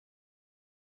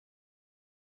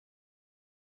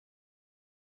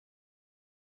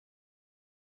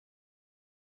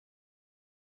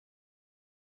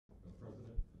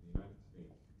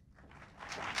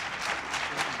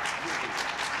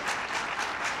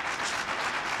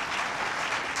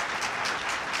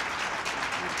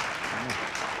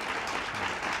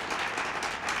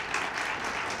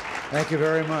Thank you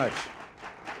very much.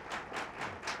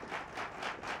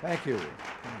 Thank you.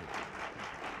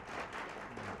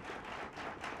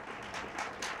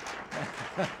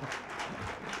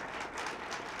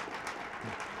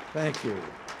 Thank you.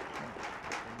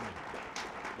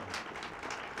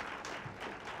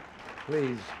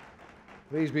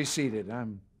 Please be seated.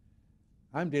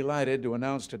 I'm delighted to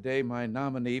announce today my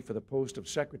nominee for the post of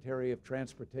Secretary of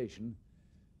Transportation,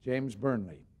 James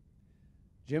Burnley.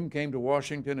 Jim came to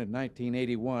Washington in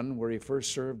 1981, where he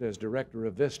first served as Director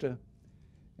of VISTA,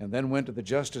 and then went to the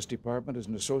Justice Department as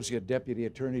an Associate Deputy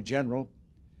Attorney General.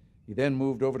 He then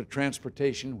moved over to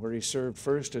Transportation, where he served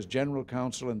first as General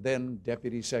Counsel and then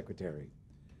Deputy Secretary.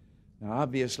 Now,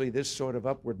 obviously, this sort of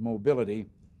upward mobility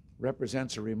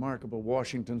represents a remarkable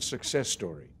Washington success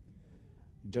story.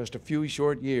 In just a few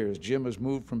short years, Jim has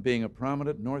moved from being a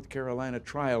prominent North Carolina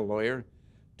trial lawyer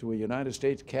to a United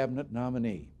States Cabinet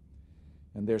nominee.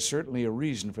 And there's certainly a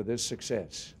reason for this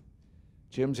success.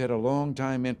 Jim's had a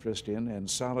long-time interest in and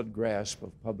solid grasp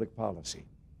of public policy.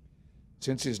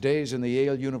 Since his days in the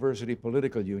Yale University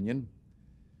Political Union,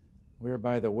 where,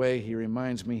 by the way, he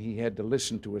reminds me he had to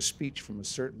listen to a speech from a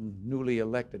certain newly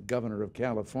elected governor of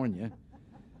California,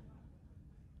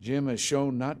 Jim has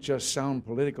shown not just sound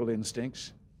political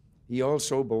instincts, he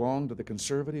also belonged to the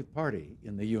Conservative Party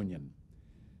in the Union,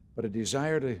 but a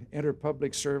desire to enter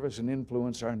public service and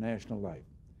influence our national life.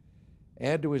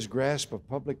 Add to his grasp of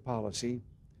public policy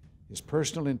his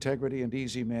personal integrity and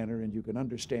easy manner, and you can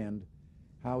understand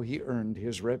how he earned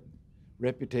his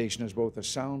reputation as both a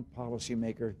sound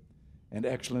policymaker and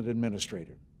excellent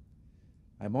administrator.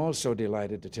 I'm also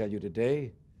delighted to tell you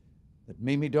today that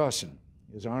Mimi Dawson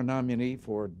is our nominee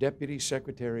for Deputy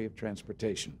Secretary of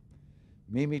Transportation.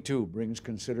 Mimi, too, brings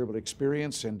considerable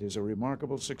experience and is a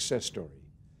remarkable success story.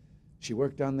 She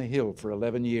worked on the Hill for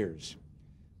 11 years.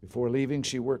 Before leaving,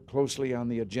 she worked closely on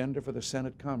the agenda for the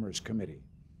Senate Commerce Committee,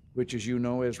 which, as you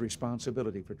know, has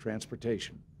responsibility for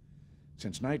transportation.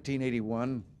 Since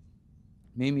 1981,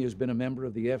 Mimi has been a member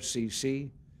of the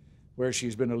FCC, where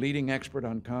she's been a leading expert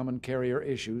on common carrier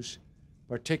issues,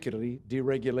 particularly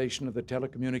deregulation of the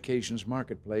telecommunications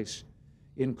marketplace,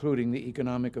 including the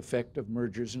economic effect of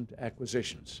mergers and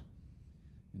acquisitions.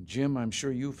 And Jim, I'm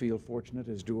sure you feel fortunate,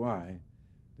 as do I,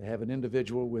 to have an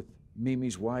individual with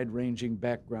Mimi's wide-ranging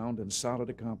background and solid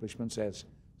accomplishments as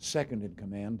second in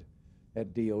command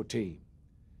at DOT.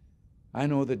 I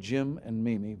know that Jim and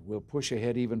Mimi will push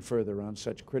ahead even further on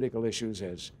such critical issues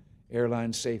as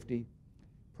airline safety,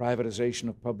 privatization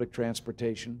of public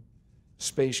transportation,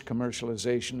 space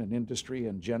commercialization and industry,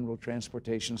 and general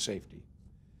transportation safety.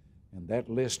 And that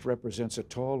list represents a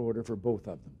tall order for both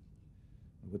of them.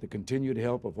 With the continued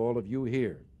help of all of you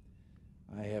here,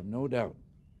 I have no doubt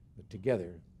that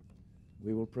together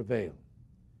we will prevail.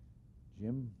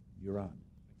 Jim, you're on.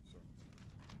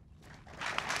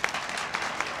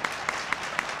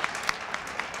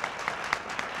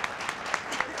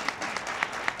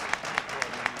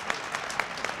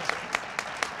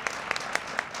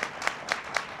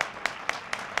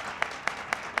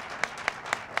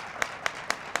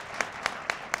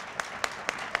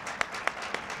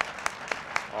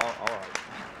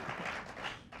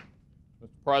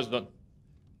 President,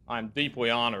 I'm deeply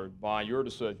honored by your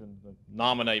decision to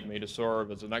nominate me to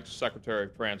serve as the next Secretary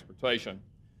of Transportation,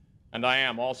 and I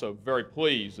am also very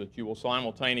pleased that you will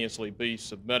simultaneously be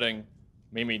submitting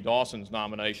Mimi Dawson's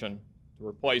nomination to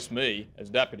replace me as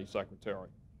Deputy Secretary.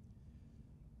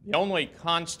 The only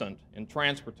constant in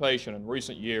transportation in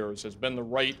recent years has been the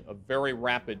rate of very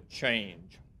rapid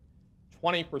change.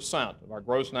 20% of our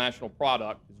gross national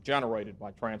product is generated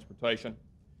by transportation,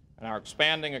 and our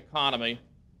expanding economy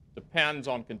depends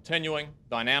on continuing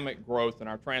dynamic growth in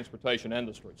our transportation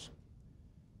industries.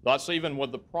 Thus, even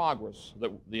with the progress that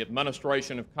the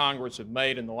administration of Congress have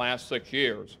made in the last 6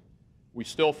 years, we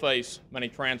still face many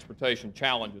transportation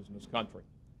challenges in this country.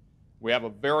 We have a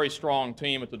very strong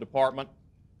team at the department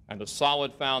and a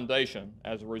solid foundation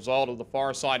as a result of the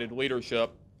far-sighted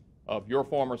leadership of your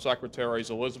former secretaries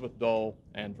Elizabeth Dole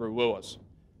and Drew Lewis.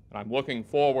 And I'm looking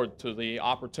forward to the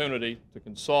opportunity to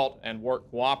consult and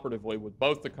work cooperatively with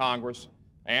both the Congress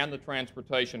and the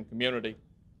transportation community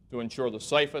to ensure the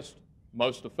safest,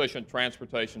 most efficient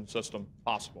transportation system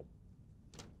possible.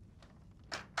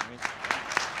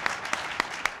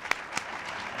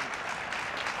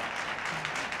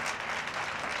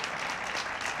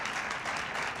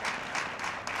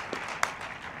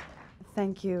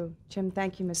 Thank you, Jim.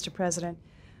 Thank you, Mr. President.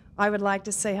 I would like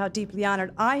to say how deeply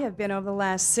honored I have been over the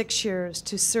last 6 years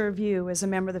to serve you as a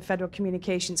member of the Federal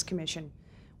Communications Commission.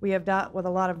 We have dealt with a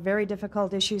lot of very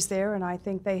difficult issues there, and I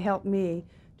think they helped me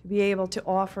to be able to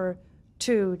offer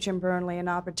to Jim Burnley an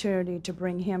opportunity to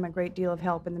bring him a great deal of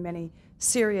help in the many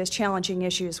serious, challenging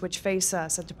issues which face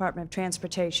us at Department of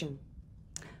Transportation.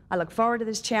 I look forward to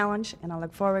this challenge, and I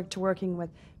look forward to working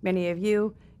with many of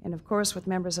you, and of course with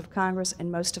members of Congress,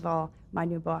 and most of all, my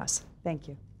new boss. Thank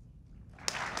you.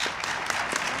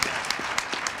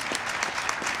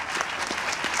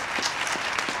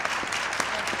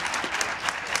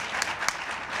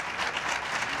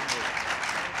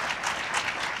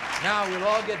 Now we'll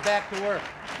all get back to work.